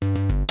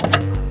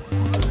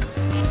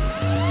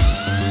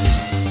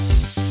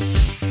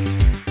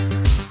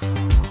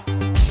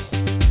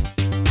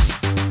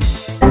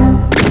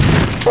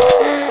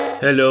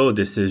Hello,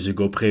 this is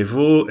Hugo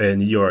Prévost,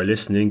 and you are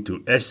listening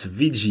to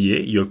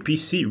SVGA, your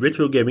PC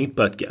Retro Gaming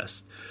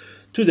Podcast.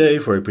 Today,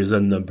 for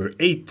episode number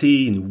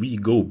 18, we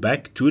go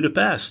back to the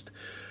past.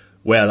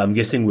 Well, I'm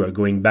guessing we're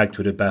going back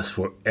to the past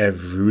for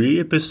every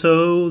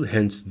episode,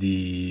 hence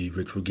the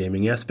retro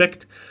gaming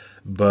aspect,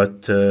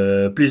 but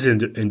please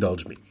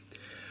indulge me.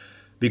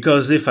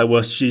 Because if I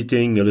was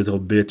cheating a little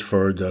bit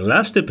for the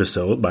last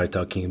episode by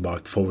talking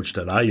about Forged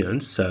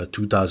Alliance, a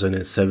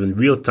 2007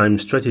 real-time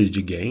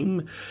strategy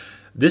game,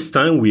 this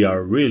time we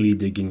are really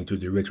digging into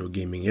the retro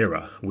gaming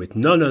era with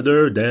none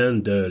other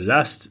than The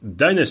Last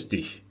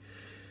Dynasty.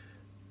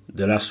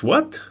 The Last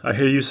what? I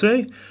hear you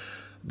say?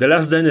 The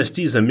Last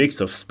Dynasty is a mix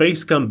of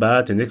space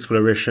combat and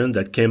exploration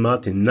that came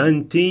out in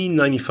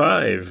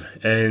 1995.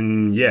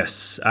 And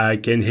yes, I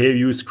can hear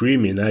you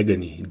scream in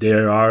agony.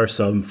 There are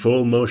some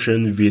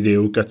full-motion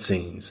video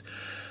cutscenes.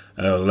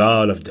 A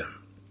lot of them.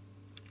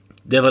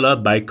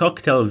 Developed by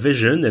Cocktail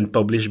Vision and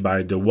published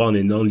by the one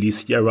and only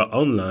Sierra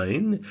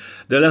Online,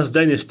 The Last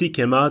Dynasty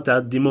came out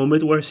at the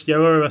moment where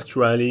Sierra was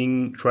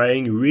trying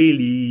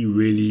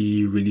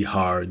really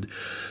hard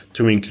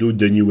to include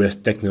the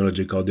newest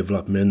technological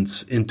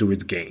developments into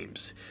its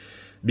games.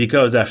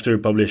 Because after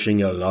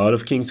publishing a lot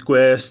of King's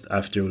Quest,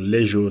 after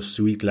Leisure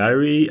Suit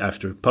Larry,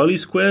 after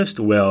Police Quest,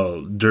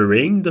 well,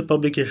 during the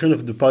publication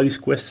of the Police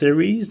Quest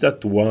series,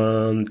 that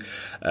one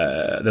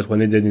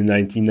ended in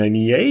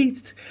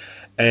 1998.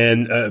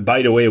 And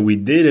by the way, we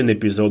did an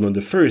episode on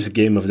the first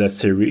game of that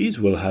series.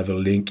 We'll have a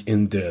link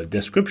in the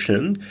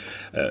description.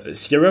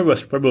 Sierra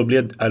was probably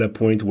at a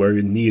point where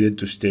it needed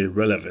to stay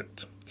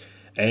relevant.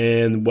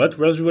 And what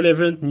was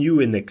relevant,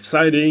 new and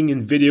exciting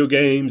in video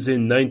games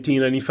in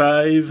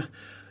 1995?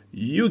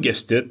 You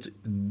guessed it,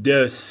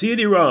 the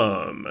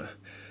CD-ROM.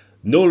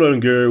 No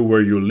longer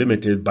were you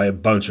limited by a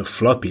bunch of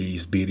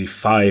floppies, be they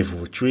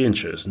 5 or 3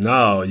 inches.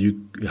 Now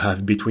you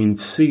have between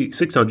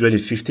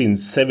 650 and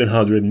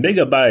 700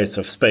 megabytes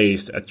of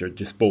space at your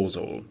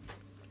disposal.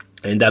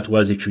 And that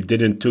was if you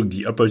didn't take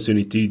the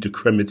opportunity to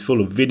cram it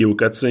full of video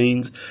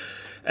cutscenes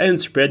and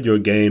spread your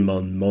game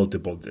on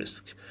multiple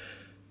discs.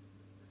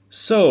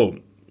 So,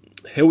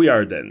 here we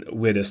are then,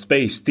 with a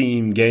space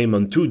theme game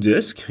on 2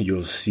 discs.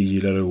 You'll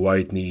see Little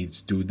White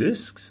needs 2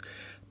 discs.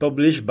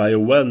 Published by a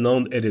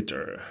well-known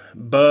editor,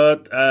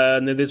 but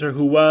an editor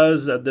who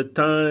was, at the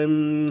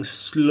time,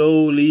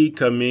 slowly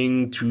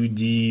coming to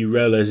the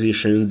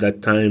realizations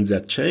that times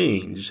had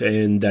changed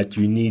and that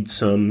you need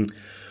some,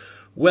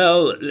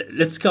 well,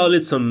 let's call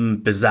it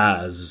some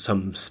pizzazz,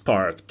 some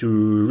spark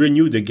to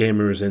renew the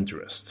gamer's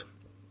interest.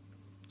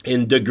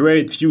 In the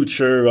great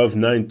future of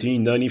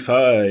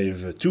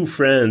 1995, 2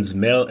 friends,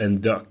 Mel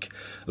and Doc,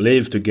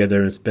 live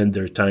together and spend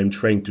their time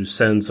trying to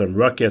send some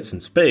rockets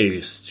in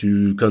space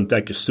to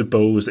contact a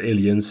supposed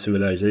alien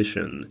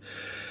civilization.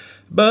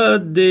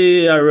 But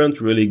they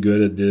aren't really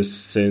good at this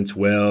since,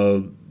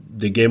 well,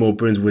 the game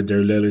opens with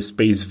their little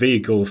space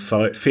vehicle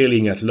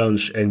failing at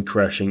launch and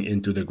crashing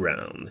into the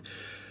ground.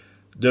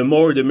 The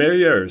more the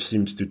merrier,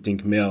 seems to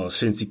think Mel,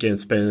 since he can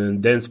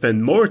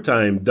spend more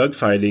time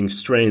dogfighting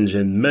strange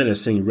and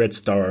menacing Red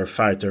Star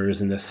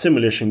fighters in a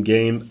simulation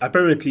game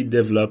apparently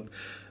developed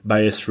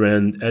by his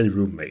friend and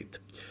roommate.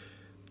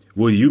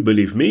 Would you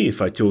believe me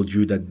if I told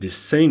you that this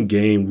same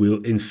game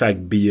will in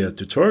fact be a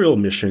tutorial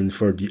mission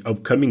for the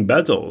upcoming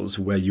battles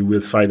where you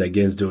will fight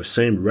against those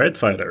same Red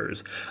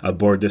fighters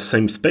aboard the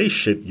same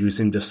spaceship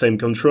using the same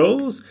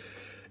controls?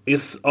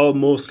 It's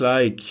almost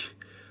like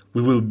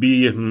we will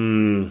be,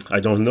 I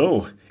don't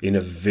know, in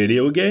a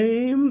video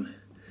game?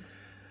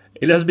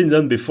 It has been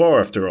done before,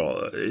 after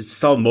all.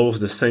 It's almost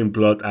the same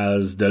plot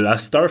as the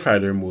last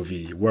Starfighter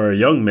movie, where a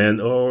young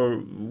man,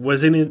 or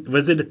was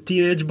it a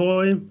teenage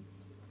boy,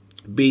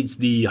 beats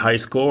the high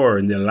score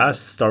in the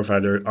last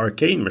Starfighter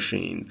arcade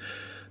machine,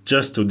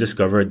 just to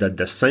discover that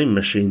the same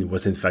machine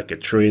was in fact a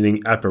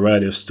training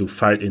apparatus to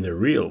fight in a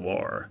real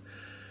war.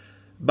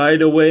 By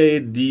the way,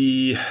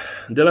 the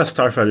last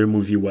Starfighter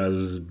movie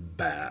was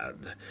bad.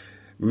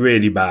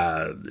 Really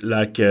bad,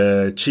 like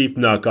a cheap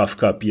knockoff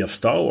copy of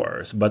Star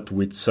Wars, but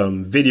with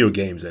some video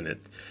games in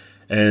it,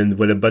 and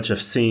with a bunch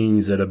of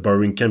scenes at a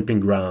boring camping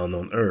ground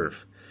on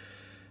Earth.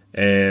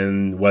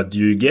 And what do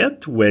you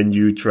get when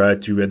you try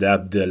to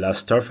adapt The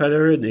Last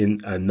Starfighter in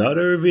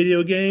another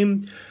video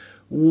game?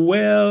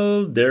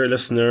 Well, dear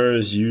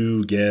listeners,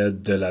 you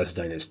get The Last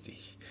Dynasty.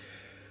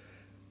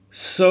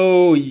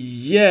 So,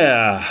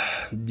 yeah,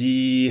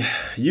 the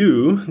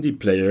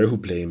player who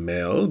plays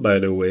Mel, by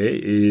the way,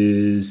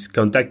 is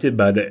contacted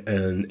by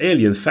an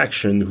alien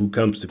faction who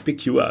comes to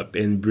pick you up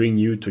and bring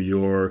you to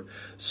your,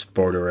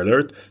 spoiler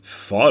alert,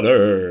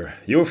 father.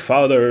 Your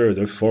father,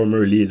 the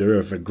former leader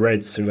of a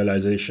great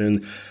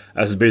civilization,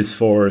 has been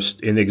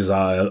forced in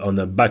exile on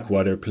a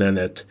backwater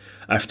planet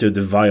after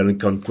the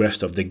violent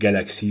conquest of the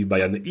galaxy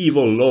by an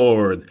evil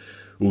lord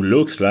who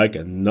looks like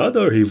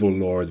another evil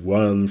lord,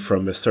 one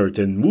from a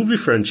certain movie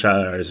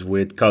franchise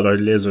with colored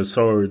laser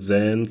swords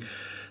and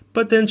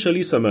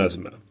potentially some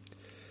asthma.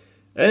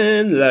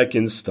 And like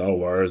in Star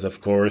Wars,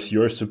 of course,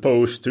 you're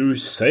supposed to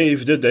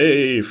save the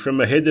day from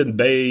a hidden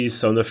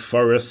base on a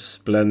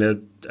forest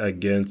planet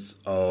against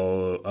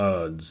all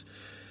odds.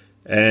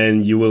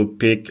 And you will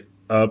pick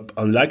up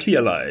unlikely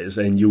allies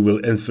and you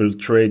will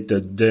infiltrate the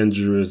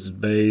dangerous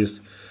base.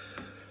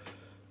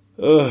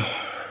 You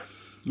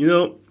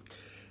know,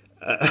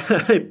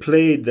 I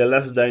played The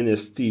Last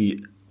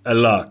Dynasty a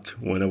lot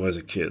when I was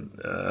a kid.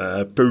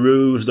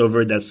 Perused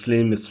over that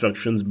slim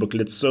instructions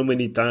booklet so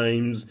many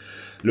times,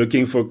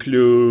 looking for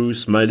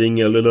clues, smiling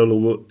a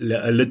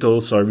little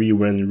sorry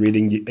when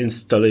reading the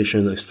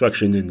installation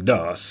instruction in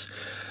DOS.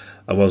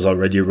 I was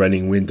already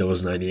running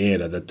Windows 98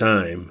 at the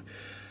time.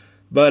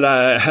 But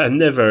I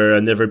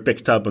never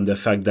picked up on the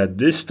fact that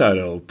this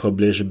title,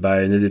 published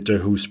by an editor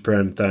whose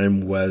prime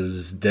time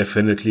was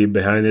definitely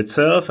behind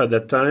itself at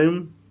that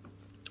time,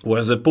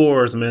 was a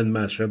poor man's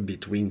mashup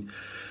between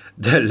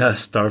The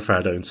Last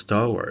Starfighter and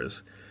Star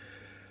Wars.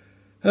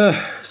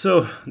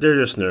 So, dear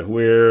listener,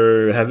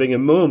 we're having a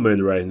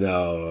moment right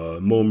now,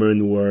 a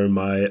moment where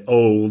my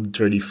old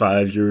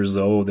 35 years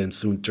old and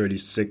soon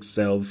 36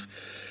 self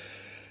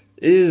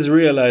is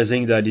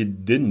realizing that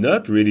it did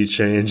not really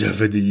change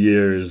over the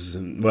years.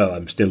 Well,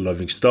 I'm still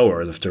loving Star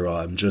Wars after all,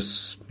 I'm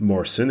just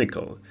more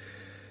cynical.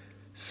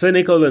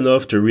 Cynical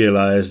enough to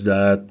realize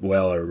that,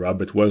 well,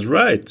 Robert was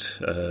right,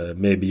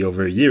 maybe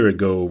over a year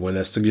ago when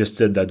I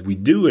suggested that we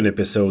do an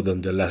episode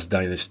on The Last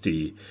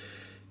Dynasty.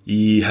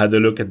 He had a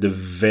look at the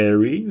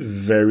very,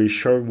 very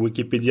short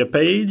Wikipedia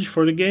page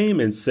for the game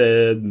and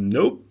said,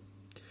 nope.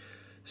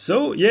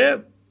 So, yeah,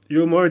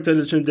 you're more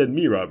intelligent than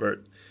me,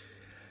 Robert.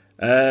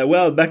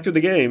 Well, back to the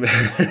game.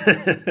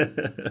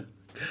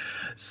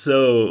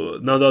 So,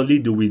 not only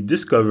do we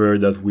discover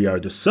that we are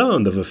the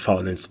son of a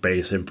fallen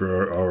space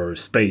emperor or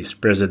space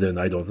president,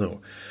 I don't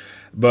know,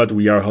 but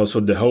we are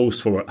also the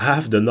host for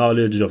half the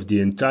knowledge of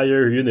the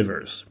entire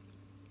universe.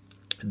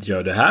 The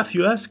other half,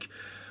 you ask?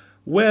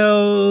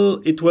 Well,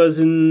 it was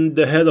in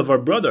the head of our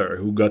brother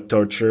who got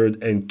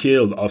tortured and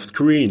killed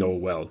off-screen, or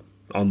well,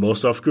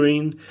 almost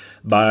off-screen,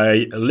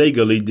 by a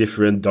legally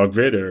different Darth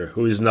Vader,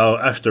 who is now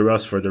after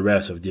us for the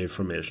rest of the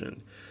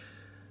information.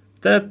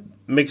 That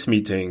makes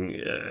me think,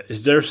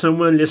 is there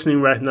someone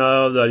listening right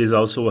now that is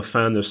also a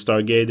fan of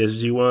Stargate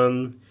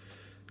SG-1?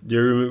 Do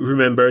you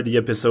remember the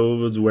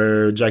episodes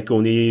where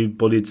Giacone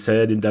put its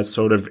head in that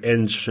sort of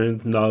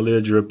ancient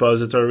knowledge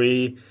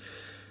repository,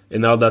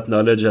 and all that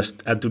knowledge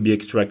had to be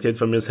extracted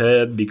from his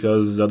head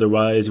because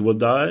otherwise he would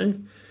die?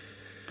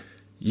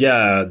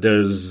 Yeah,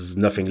 there's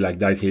nothing like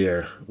that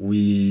here.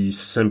 We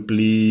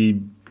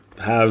simply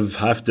have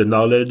half the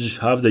knowledge,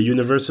 half the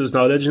universe's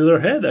knowledge in our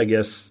head, I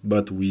guess,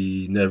 but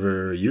we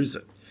never use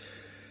it.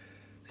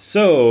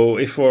 So,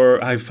 if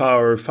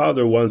our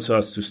father wants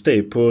us to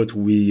stay put,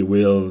 we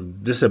will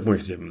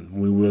disappoint him.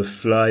 We will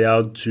fly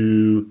out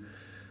to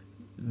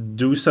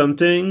do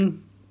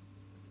something.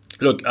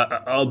 Look,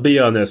 I'll be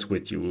honest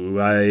with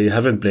you. I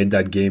haven't played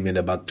that game in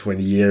about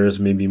 20 years,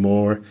 maybe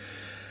more.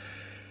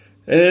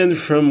 And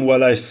from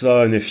what I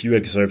saw in a few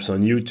excerpts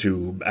on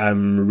YouTube,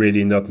 I'm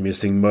really not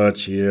missing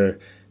much here.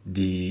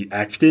 The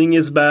acting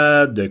is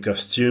bad, the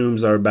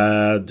costumes are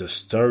bad, the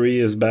story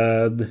is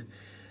bad.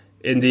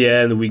 In the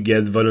end, we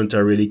get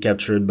voluntarily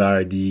captured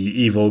by the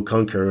evil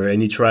conqueror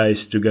and he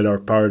tries to get our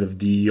part of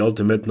the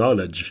ultimate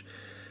knowledge.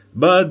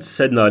 But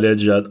said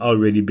knowledge had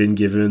already been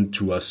given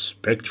to a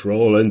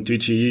spectral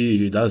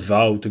entity that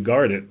vowed to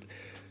guard it.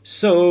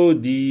 So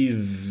the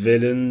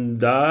villain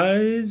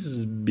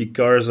dies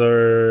because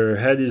her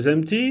head is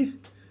empty?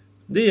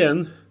 The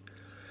end.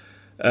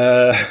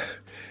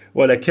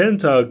 What I can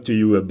talk to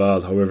you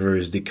about, however,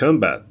 is the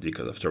combat,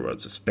 because after all,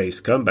 it's a space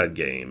combat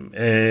game.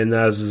 And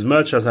as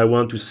much as I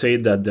want to say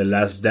that The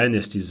Last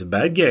Dynasty is a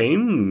bad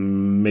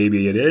game,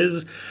 maybe it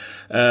is.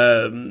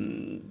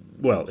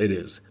 Well, it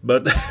is.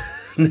 But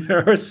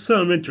there are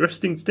some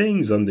interesting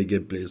things on the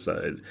gameplay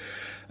side.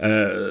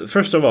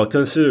 First of all,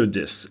 consider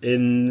this.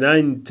 In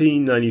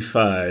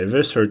 1995,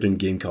 a certain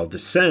game called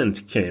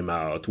Descent came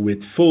out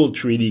with full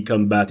 3D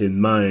combat in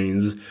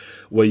mines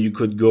where you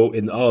could go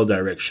in all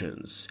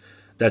directions.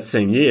 That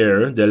same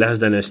year, The Last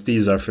Dynasty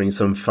is offering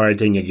some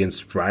fighting against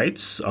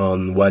sprites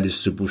on what is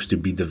supposed to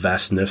be the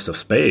vastness of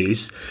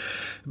space,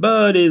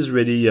 but is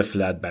really a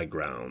flat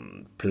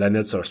background.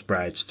 Planets are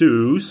sprites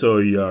too, so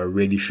you are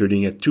really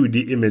shooting at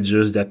 2D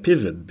images that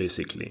pivot,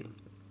 basically.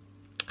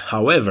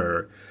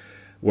 However,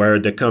 where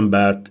the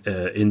combat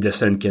in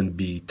Descent can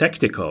be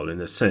tactical in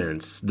a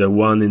sense, the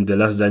one in The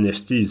Last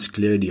Dynasty is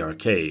clearly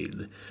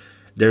arcade.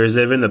 There is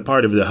even a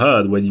part of the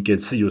HUD where you can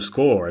see your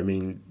score. I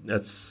mean,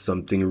 that's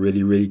something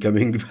really, really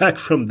coming back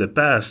from the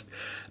past.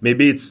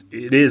 Maybe it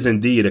is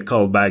indeed a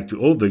callback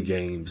to older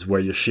games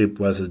where your ship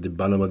was at the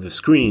bottom of the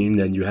screen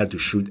and you had to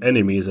shoot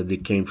enemies as they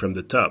came from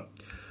the top.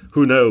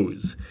 Who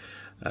knows?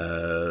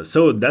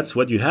 So that's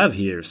what you have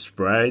here,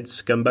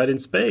 sprites, combat in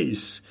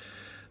space.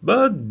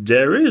 But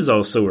there is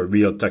also a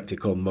real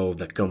tactical mode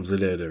that comes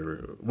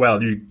later.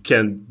 Well, you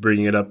can't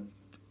bring it up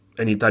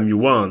anytime you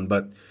want,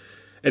 but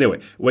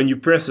Anyway, when you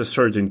press a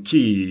certain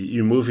key,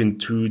 you move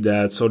into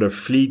that sort of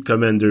fleet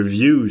commander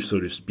view, so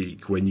to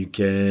speak, when you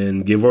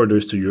can give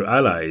orders to your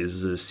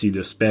allies, see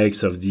the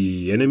specs of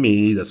the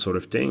enemy, that sort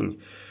of thing.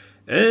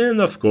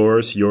 And of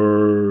course,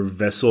 your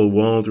vessel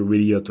won't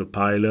really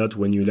autopilot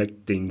when you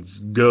let things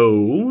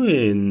go,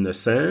 in a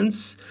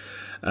sense.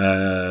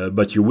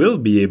 But you will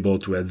be able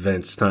to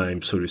advance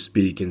time, so to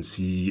speak, and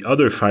see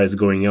other fights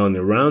going on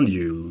around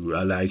you,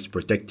 allies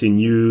protecting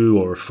you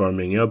or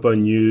forming up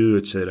on you,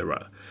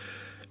 etc.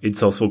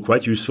 It's also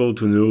quite useful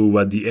to know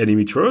what the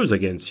enemy throws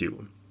against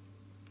you.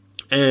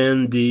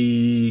 And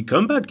the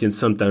combat can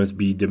sometimes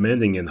be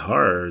demanding and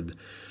hard.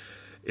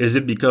 Is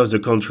it because the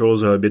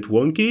controls are a bit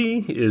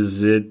wonky?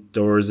 Is it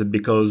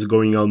because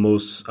going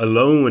almost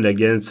alone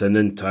against an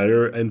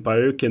entire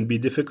empire can be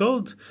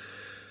difficult?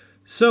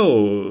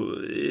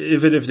 So,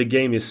 even if the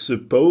game is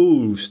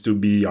supposed to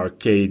be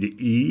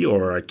arcade-y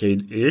or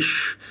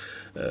arcade-ish,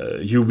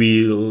 you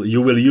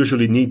will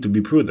usually need to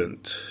be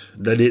prudent.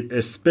 That is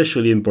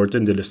especially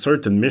important in a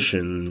certain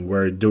mission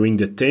where doing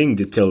the thing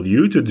they tell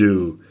you to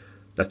do,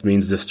 that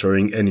means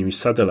destroying enemy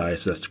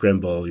satellites that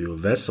scramble your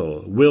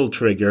vessel, will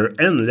trigger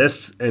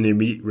endless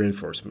enemy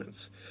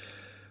reinforcements.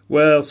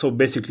 Well, so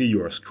basically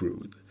you are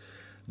screwed.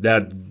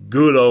 That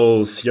good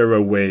old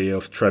Sierra way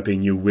of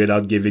trapping you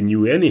without giving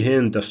you any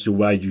hint as to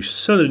why you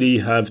suddenly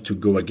have to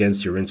go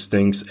against your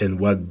instincts and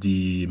what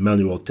the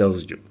manual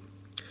tells you.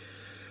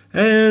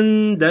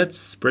 And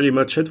that's pretty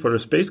much it for the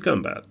space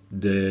combat.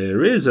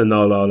 There is an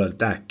all-out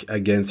attack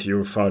against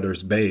your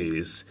father's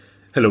base.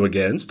 Hello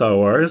again, Star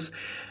Wars.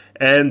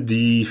 And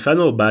the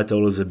final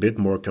battle is a bit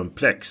more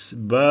complex,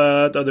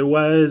 but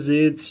otherwise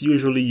it's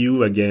usually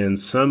you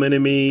against some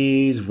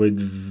enemies with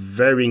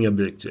varying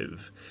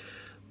objectives.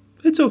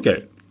 It's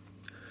okay.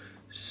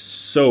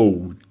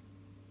 So,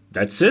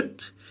 that's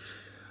it?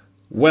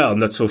 Well,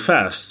 not so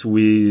fast.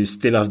 We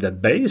still have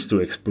that base to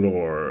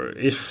explore.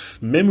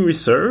 If memory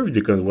serves,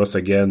 because once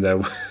again,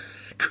 I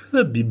could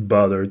not be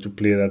bothered to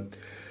play that.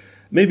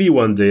 Maybe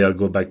one day I'll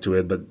go back to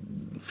it, but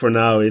for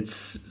now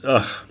it's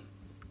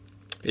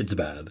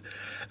bad.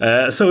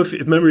 So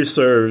if memory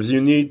serves,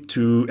 you need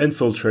to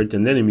infiltrate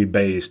an enemy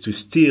base to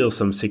steal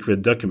some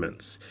secret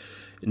documents.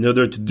 In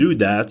order to do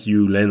that,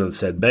 you land on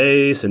said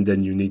base, and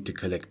then you need to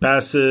collect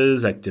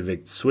passes,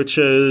 activate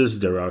switches,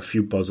 there are a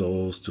few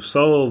puzzles to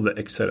solve,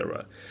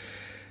 etc.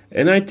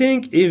 And I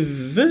think,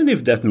 even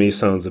if that may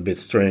sound a bit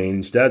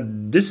strange,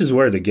 that this is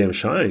where the game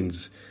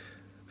shines.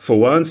 For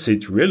once,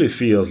 it really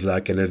feels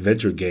like an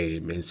adventure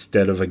game,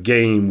 instead of a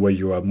game where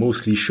you are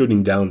mostly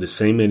shooting down the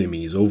same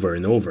enemies over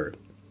and over.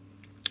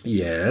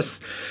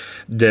 Yes,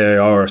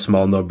 there are a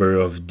small number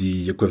of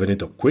the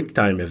equivalent of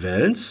QuickTime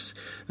events,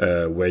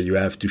 where you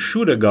have to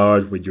shoot a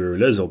guard with your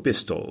laser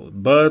pistol,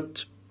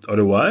 but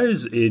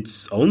otherwise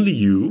it's only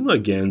you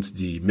against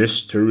the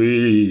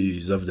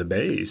mysteries of the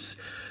base,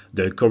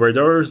 the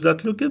corridors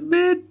that look a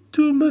bit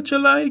too much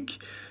alike,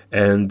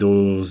 and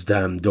those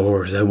damn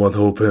doors that won't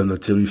open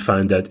until you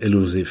find that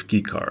elusive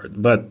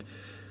keycard. But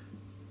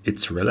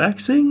it's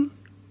relaxing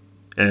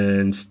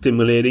and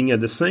stimulating at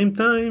the same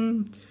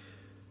time,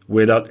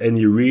 without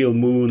any real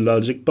moon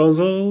logic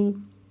puzzle.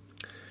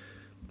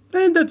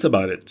 And that's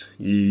about it.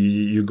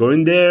 You go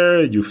in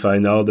there, you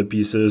find all the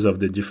pieces of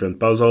the different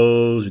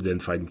puzzles, you then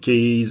find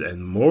keys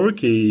and more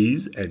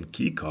keys and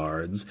key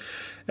cards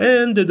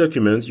and the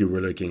documents you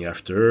were looking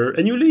after,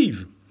 and you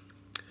leave.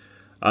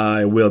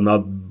 I will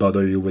not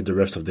bother you with the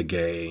rest of the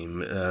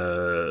game.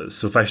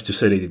 Suffice to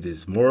say that it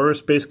is more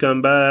space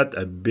combat,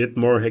 a bit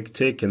more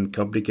hectic and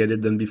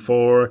complicated than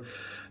before,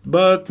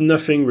 but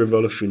nothing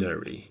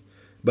revolutionary.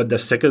 But the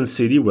second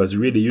city was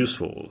really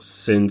useful,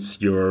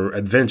 since your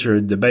adventure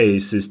at the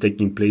base is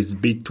taking place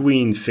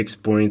between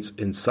fixed points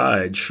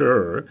inside,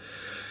 sure,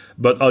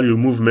 but all your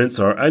movements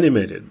are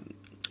animated.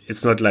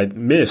 It's not like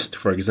Myst,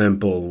 for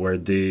example, where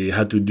they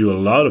had to do a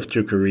lot of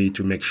trickery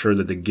to make sure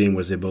that the game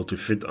was able to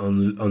fit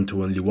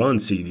onto only one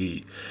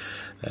CD.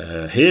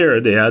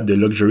 Here, they had the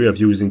luxury of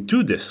using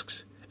 2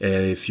 discs,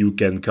 if you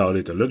can call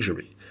it a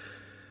luxury.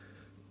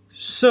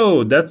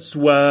 So that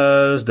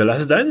was The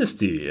Last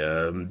Dynasty,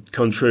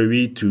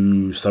 contrary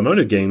to some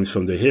other games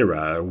from the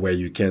era, where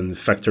you can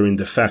factor in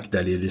the fact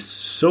that it is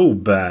so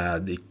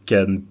bad it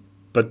can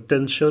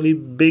potentially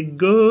be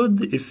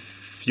good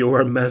if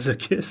you're a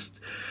masochist.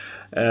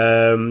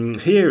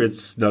 Here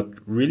it's not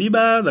really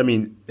bad. I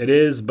mean, it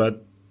is,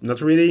 but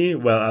not really.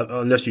 Well,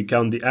 unless you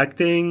count the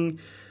acting.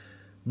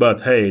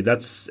 But hey,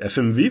 that's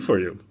FMV for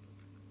you.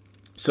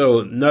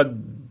 So that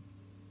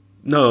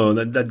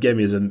game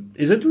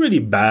isn't really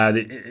bad.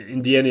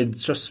 In the end,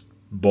 it's just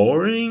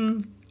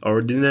boring,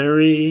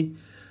 ordinary,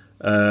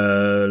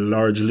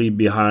 largely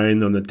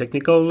behind on the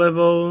technical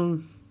level,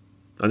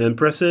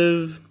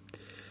 unimpressive.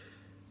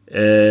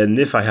 And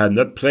if I had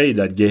not played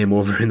that game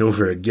over and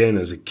over again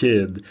as a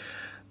kid,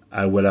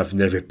 I would have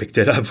never picked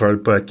it up for a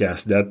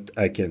podcast, that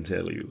I can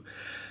tell you.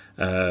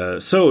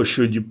 So,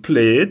 should you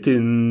play it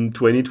in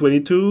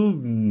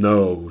 2022?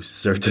 No,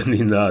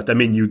 certainly not. I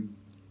mean, you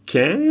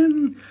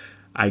can,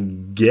 I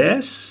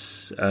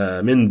guess.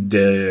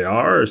 There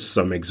are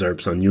some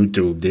excerpts on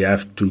YouTube. They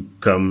have to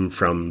come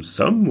from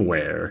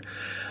somewhere.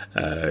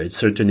 It's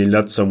certainly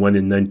not someone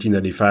in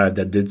 1995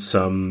 that did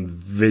some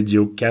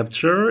video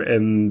capture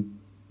and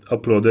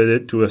uploaded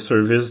it to a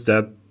service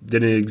that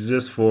didn't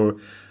exist for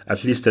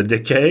at least a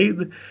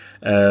decade.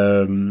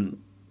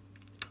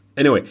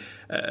 Anyway,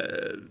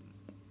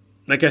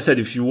 like I said,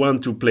 if you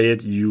want to play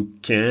it, you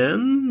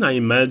can. I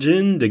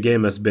imagine the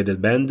game has been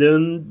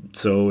abandoned,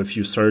 so if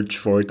you search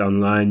for it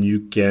online,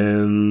 you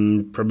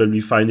can probably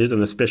find it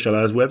on a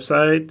specialized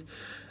website.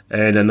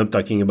 And I'm not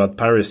talking about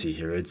piracy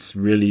here. It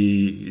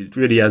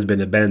really has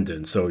been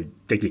abandoned. So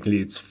technically,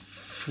 it's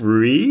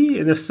free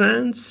in a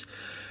sense,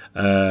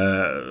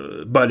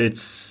 but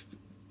it's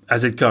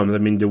as it comes.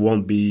 There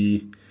won't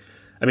be.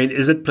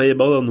 Is it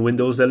playable on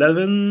Windows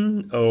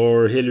 11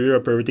 or Helio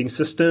operating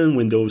system,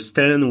 Windows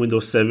 10,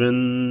 Windows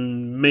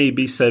 7,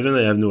 maybe 7?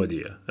 I have no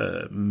idea.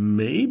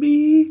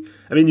 Maybe?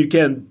 You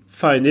can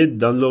find it,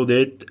 download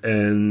it,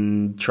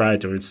 and try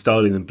to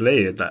install it and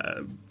play it.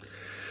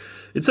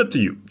 It's up to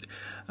you.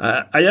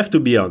 I have to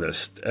be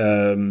honest.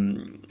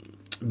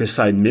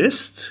 Beside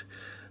Myst,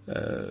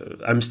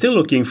 I'm still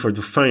looking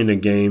to find a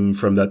game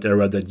from that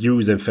era that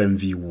used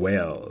FMV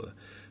well.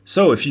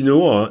 So if you know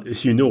one,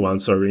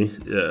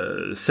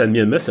 send me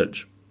a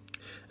message.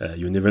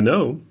 You never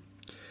know.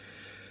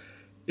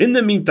 In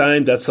the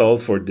meantime, that's all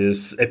for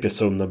this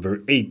episode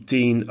number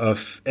 18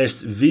 of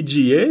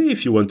SVGA.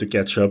 If you want to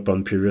catch up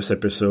on previous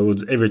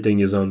episodes,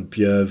 everything is on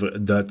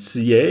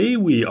pieuvre.ca.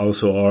 We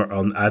also are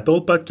on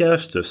Apple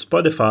Podcasts,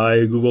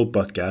 Spotify, Google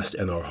Podcasts,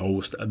 and our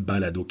host,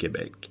 Balado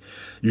Québec.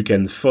 You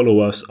can follow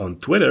us on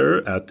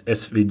Twitter at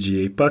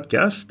SVGA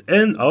Podcast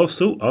and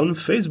also on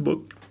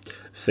Facebook.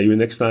 See you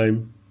next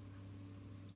time.